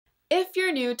If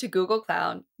you're new to Google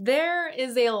Cloud, there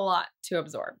is a lot to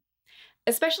absorb,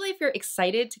 especially if you're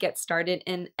excited to get started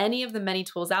in any of the many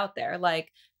tools out there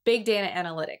like big data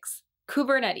analytics,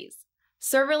 Kubernetes,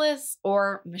 serverless,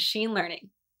 or machine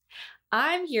learning.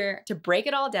 I'm here to break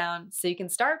it all down so you can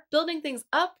start building things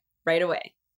up right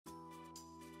away.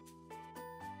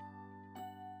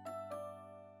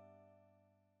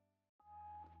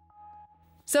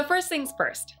 So first things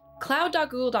first,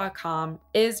 cloud.google.com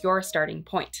is your starting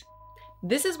point.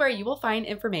 This is where you will find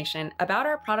information about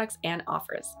our products and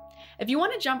offers. If you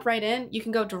want to jump right in, you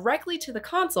can go directly to the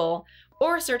console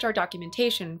or search our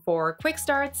documentation for quick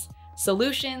starts,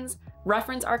 solutions,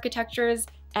 reference architectures,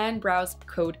 and browse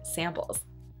code samples.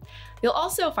 You'll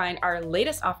also find our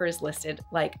latest offers listed,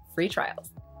 like free trials.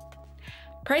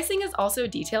 Pricing is also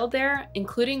detailed there,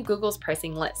 including Google's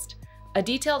pricing list, a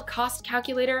detailed cost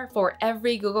calculator for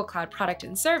every Google Cloud product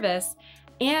and service,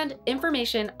 and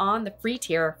information on the free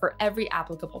tier for every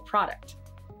applicable product.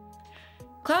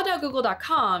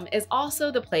 Cloud.google.com is also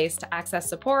the place to access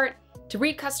support, to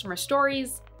read customer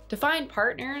stories, to find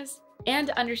partners, and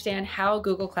to understand how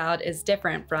Google Cloud is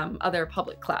different from other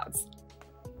public clouds.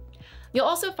 You'll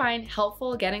also find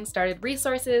helpful getting started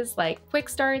resources like quick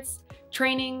starts,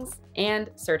 trainings,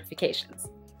 and certifications.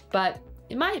 But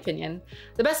in my opinion,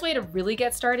 the best way to really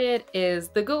get started is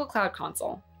the Google Cloud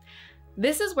Console.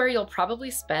 This is where you'll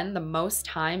probably spend the most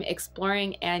time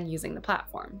exploring and using the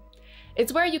platform.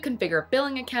 It's where you configure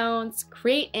billing accounts,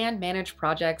 create and manage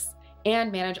projects,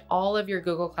 and manage all of your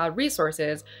Google Cloud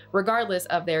resources, regardless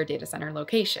of their data center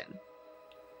location.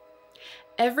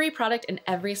 Every product and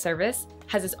every service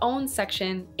has its own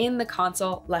section in the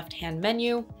console left-hand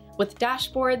menu with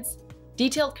dashboards,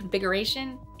 detailed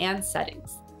configuration, and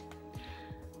settings.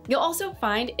 You'll also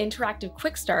find interactive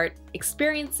quick start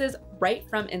experiences right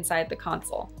from inside the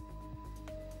console.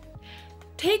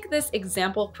 Take this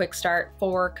example quick start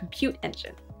for Compute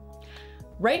Engine.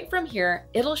 Right from here,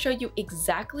 it'll show you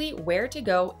exactly where to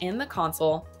go in the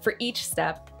console for each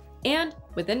step, and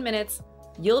within minutes,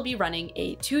 you'll be running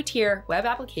a 2-tier web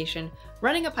application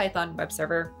running a Python web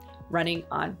server running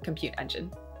on Compute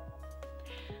Engine.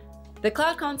 The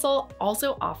Cloud Console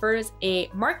also offers a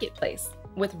marketplace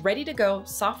with ready-to-go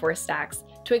software stacks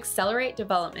to accelerate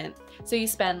development, so you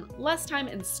spend less time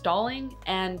installing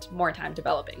and more time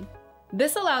developing.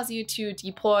 This allows you to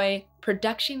deploy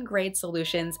production-grade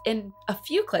solutions in a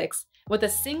few clicks with a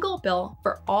single bill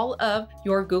for all of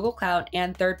your Google Cloud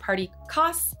and third-party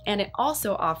costs, and it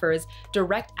also offers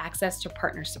direct access to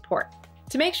partner support.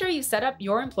 To make sure you set up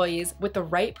your employees with the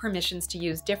right permissions to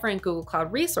use different Google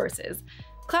Cloud resources,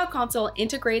 Cloud Console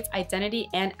integrates identity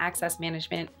and access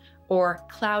management, or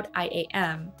Cloud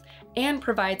IAM, and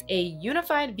provides a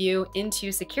unified view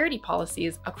into security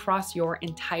policies across your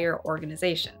entire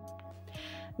organization.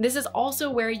 This is also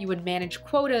where you would manage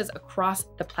quotas across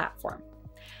the platform.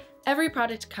 Every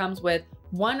product comes with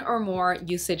one or more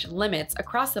usage limits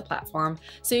across the platform,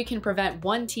 so you can prevent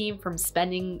one team from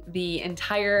spending the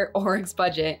entire org's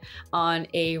budget on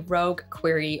a rogue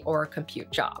query or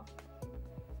compute job.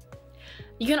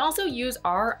 You can also use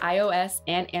our iOS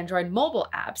and Android mobile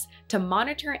apps to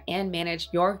monitor and manage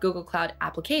your Google Cloud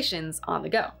applications on the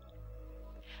go.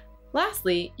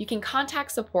 Lastly, you can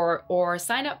contact support or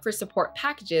sign up for support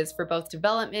packages for both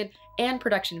development and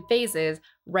production phases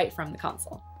right from the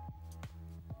console.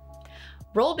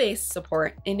 Role-based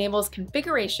support enables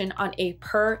configuration on a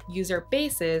per-user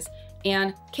basis,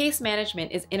 and case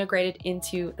management is integrated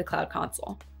into the Cloud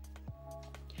Console.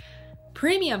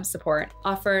 Premium support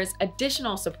offers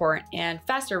additional support and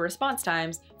faster response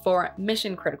times for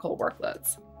mission-critical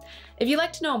workloads. If you'd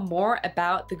like to know more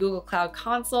about the Google Cloud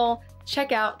Console,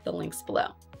 check out the links below.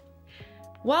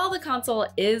 While the console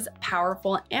is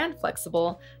powerful and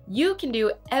flexible, you can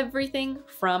do everything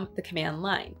from the command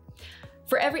line.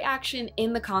 For every action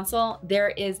in the console, there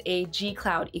is a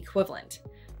G-Cloud equivalent.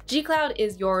 G-Cloud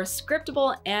is your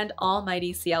scriptable and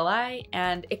almighty CLI,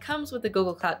 and it comes with the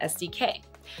Google Cloud SDK.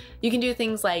 You can do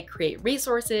things like create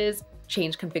resources,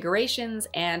 change configurations,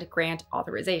 and grant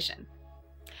authorization.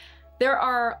 There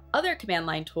are other command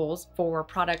line tools for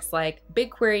products like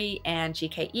BigQuery and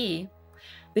GKE.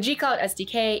 The G-Cloud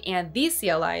SDK and these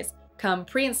CLIs come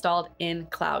pre-installed in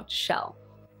Cloud Shell.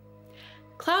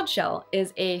 Cloud Shell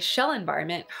is a shell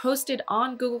environment hosted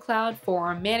on Google Cloud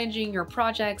for managing your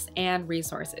projects and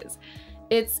resources.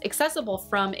 It's accessible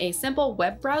from a simple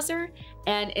web browser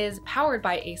and is powered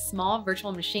by a small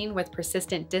virtual machine with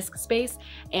persistent disk space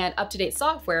and up-to-date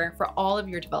software for all of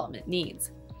your development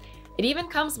needs. It even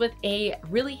comes with a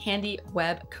really handy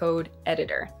web code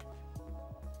editor.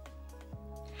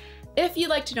 If you'd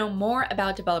like to know more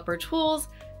about developer tools,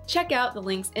 check out the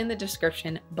links in the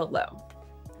description below.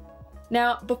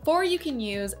 Now, before you can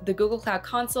use the Google Cloud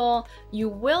Console, you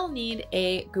will need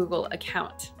a Google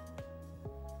account.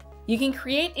 You can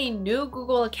create a new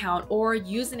Google account or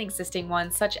use an existing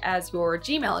one, such as your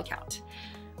Gmail account.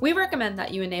 We recommend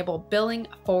that you enable billing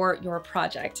for your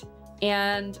project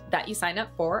and that you sign up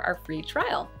for our free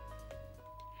trial.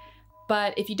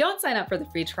 But if you don't sign up for the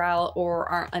free trial or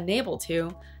are unable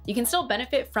to, you can still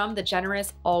benefit from the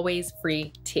generous Always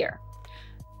Free tier.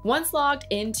 Once logged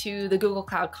into the Google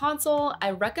Cloud Console,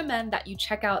 I recommend that you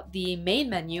check out the main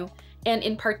menu and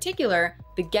in particular,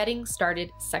 the Getting Started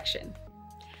section.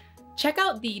 Check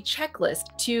out the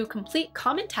checklist to complete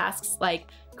common tasks like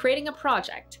creating a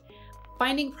project,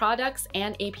 finding products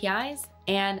and APIs,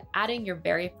 and adding your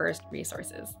very first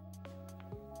resources.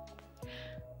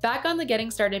 Back on the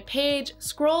Getting Started page,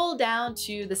 scroll down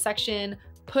to the section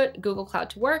Put Google Cloud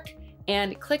to Work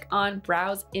and click on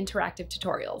Browse Interactive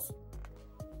Tutorials.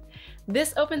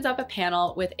 This opens up a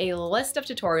panel with a list of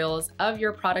tutorials of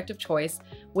your product of choice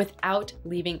without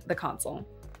leaving the console.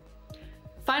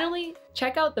 Finally,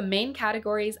 check out the main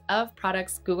categories of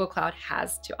products Google Cloud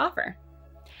has to offer: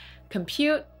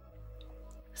 compute,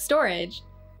 storage,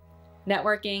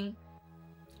 networking,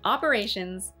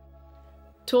 operations,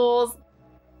 tools,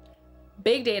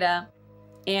 big data,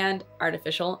 and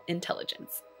artificial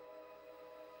intelligence.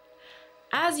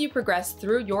 As you progress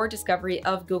through your discovery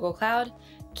of Google Cloud,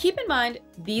 keep in mind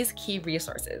these key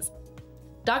resources.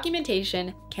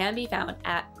 Documentation can be found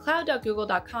at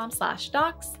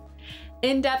cloud.google.com/docs,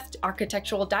 in-depth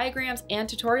architectural diagrams and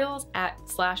tutorials at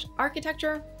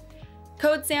 /architecture,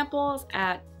 code samples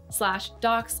at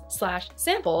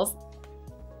 /docs/samples,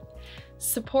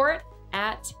 support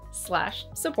at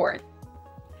 /support,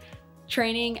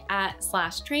 training at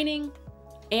 /training,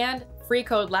 and free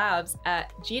code labs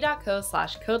at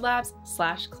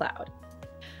g.co/codelabs/cloud.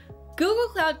 Google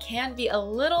Cloud can be a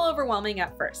little overwhelming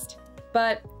at first,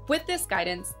 but with this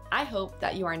guidance, I hope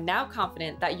that you are now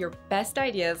confident that your best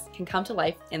ideas can come to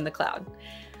life in the cloud.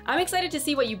 I'm excited to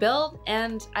see what you build,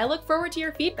 and I look forward to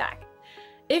your feedback.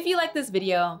 If you like this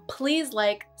video, please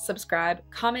like, subscribe,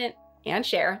 comment, and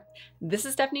share. This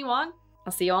is Stephanie Wong.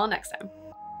 I'll see you all next time.